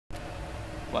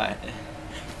What?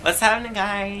 What's happening,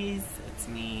 guys? It's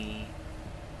me.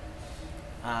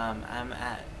 I'm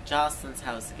at Jocelyn's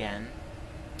house again.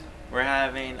 We're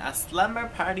having a slumber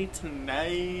party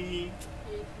tonight.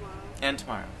 And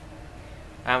tomorrow.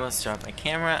 I almost dropped my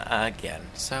camera again.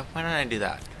 So why don't I do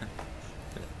that?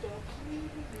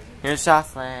 Here's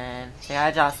Jocelyn. Say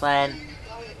hi, Jocelyn.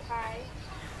 Hi.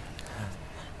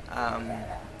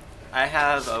 I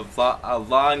have a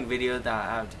long video that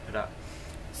I have to put up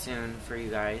soon for you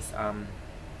guys.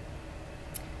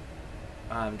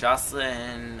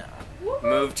 Jocelyn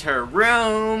moved her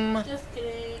room. Just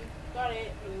kidding. Got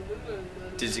it.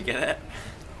 Did you get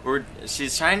it?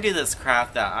 She's trying to do this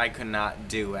craft that I could not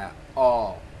do at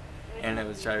all. And it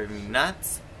was driving me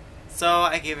nuts. So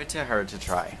I gave it to her to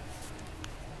try.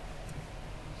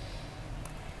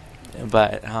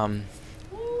 But,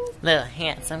 little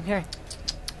handsome here.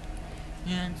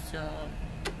 Handsome.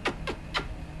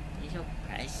 You're so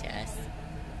precious.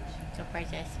 So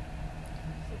precious.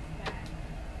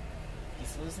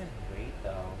 He's losing weight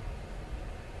though.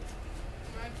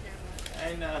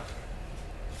 I know.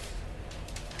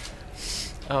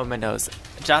 Oh, my nose.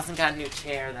 Jocelyn got a new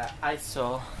chair that I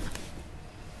stole.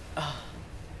 Oh.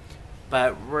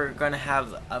 But we're gonna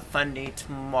have a fun day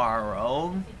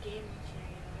tomorrow.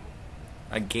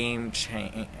 A game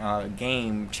chair,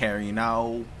 you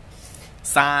know.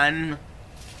 Son.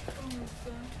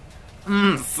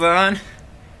 Son.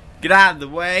 Get out of the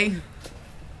way.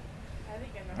 I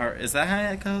think I know. Or is that how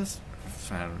it goes?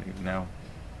 I don't even know.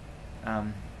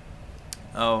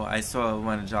 Oh, I saw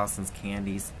one of Jocelyn's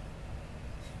candies.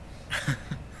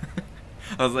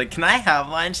 I was like, can I have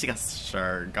one? She goes,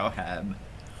 sure, go ahead.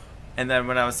 And then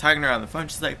when I was talking to her on the phone,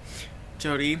 she's like,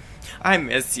 Jody, I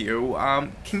miss you.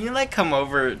 Can you, like, come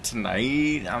over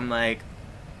tonight? I'm like,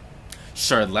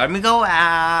 sure, let me go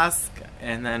ask.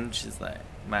 And then she's like,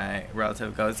 my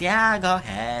relative goes, yeah, go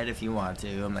ahead if you want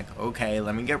to. I'm like, okay,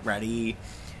 let me get ready.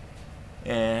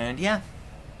 And, yeah.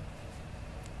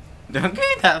 Don't give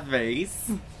me that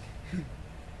face.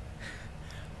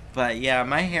 But, yeah,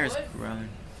 my hair's growing.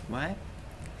 What?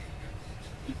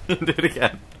 Do it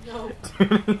again. No. Do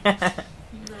it again.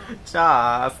 No.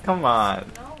 Joss, come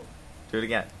on. No. Do it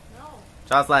again. No.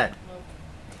 Jocelyn. No.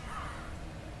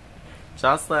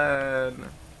 Jocelyn.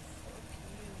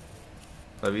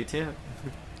 Love you too.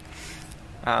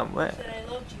 What? Said I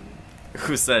loved you.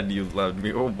 Who said you loved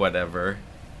me? Or whatever.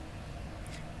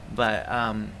 But,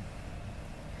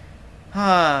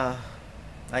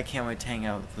 I can't wait to hang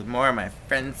out with more of my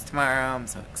friends tomorrow. I'm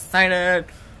so excited.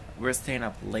 We're staying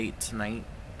up late tonight.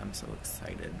 I'm so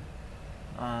excited.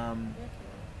 And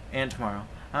tomorrow.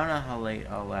 I don't know how late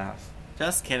I'll last.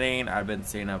 Just kidding. I've been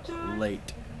staying up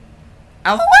late.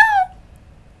 LOL!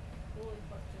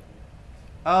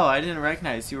 Oh, I didn't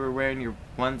recognize you were wearing your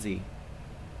onesie.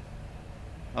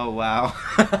 Oh, wow.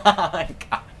 Oh my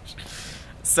gosh.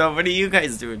 So, what are you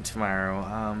guys doing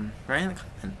tomorrow? Write in the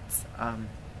comments.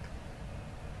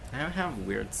 I don't have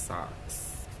weird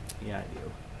socks. Yeah, I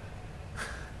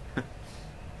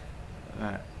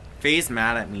do. Faye's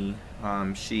mad at me.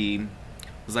 She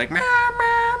was like, meh,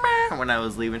 meh, meh, when I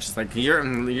was leaving. She's like, you're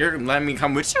letting me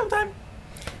come with you then?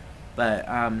 But,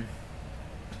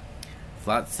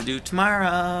 lots to do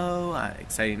tomorrow.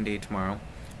 Exciting day tomorrow.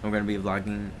 I'm gonna be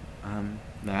vlogging,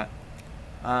 that.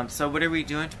 So what are we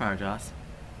doing tomorrow, Joss?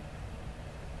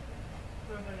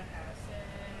 We're gonna have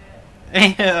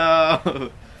sex.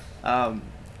 Ew.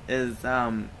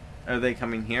 Are they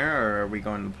coming here or are we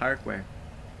going to the park? Where?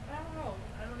 I don't know.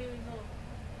 I don't even know.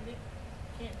 They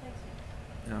can't text me.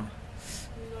 No.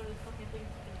 We go to the fucking thing.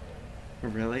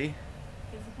 Really?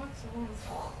 It's a bunch of rules.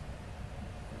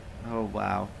 Oh,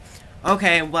 wow.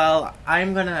 Okay, well,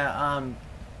 I'm gonna,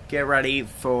 get ready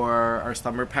for our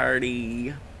summer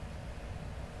party.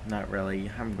 Not really.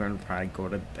 I'm gonna probably go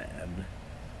to bed.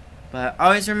 But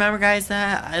always remember, guys,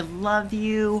 that I love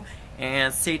you.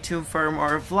 And stay tuned for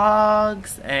more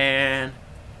vlogs. And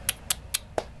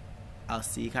I'll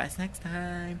see you guys next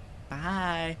time.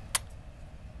 Bye.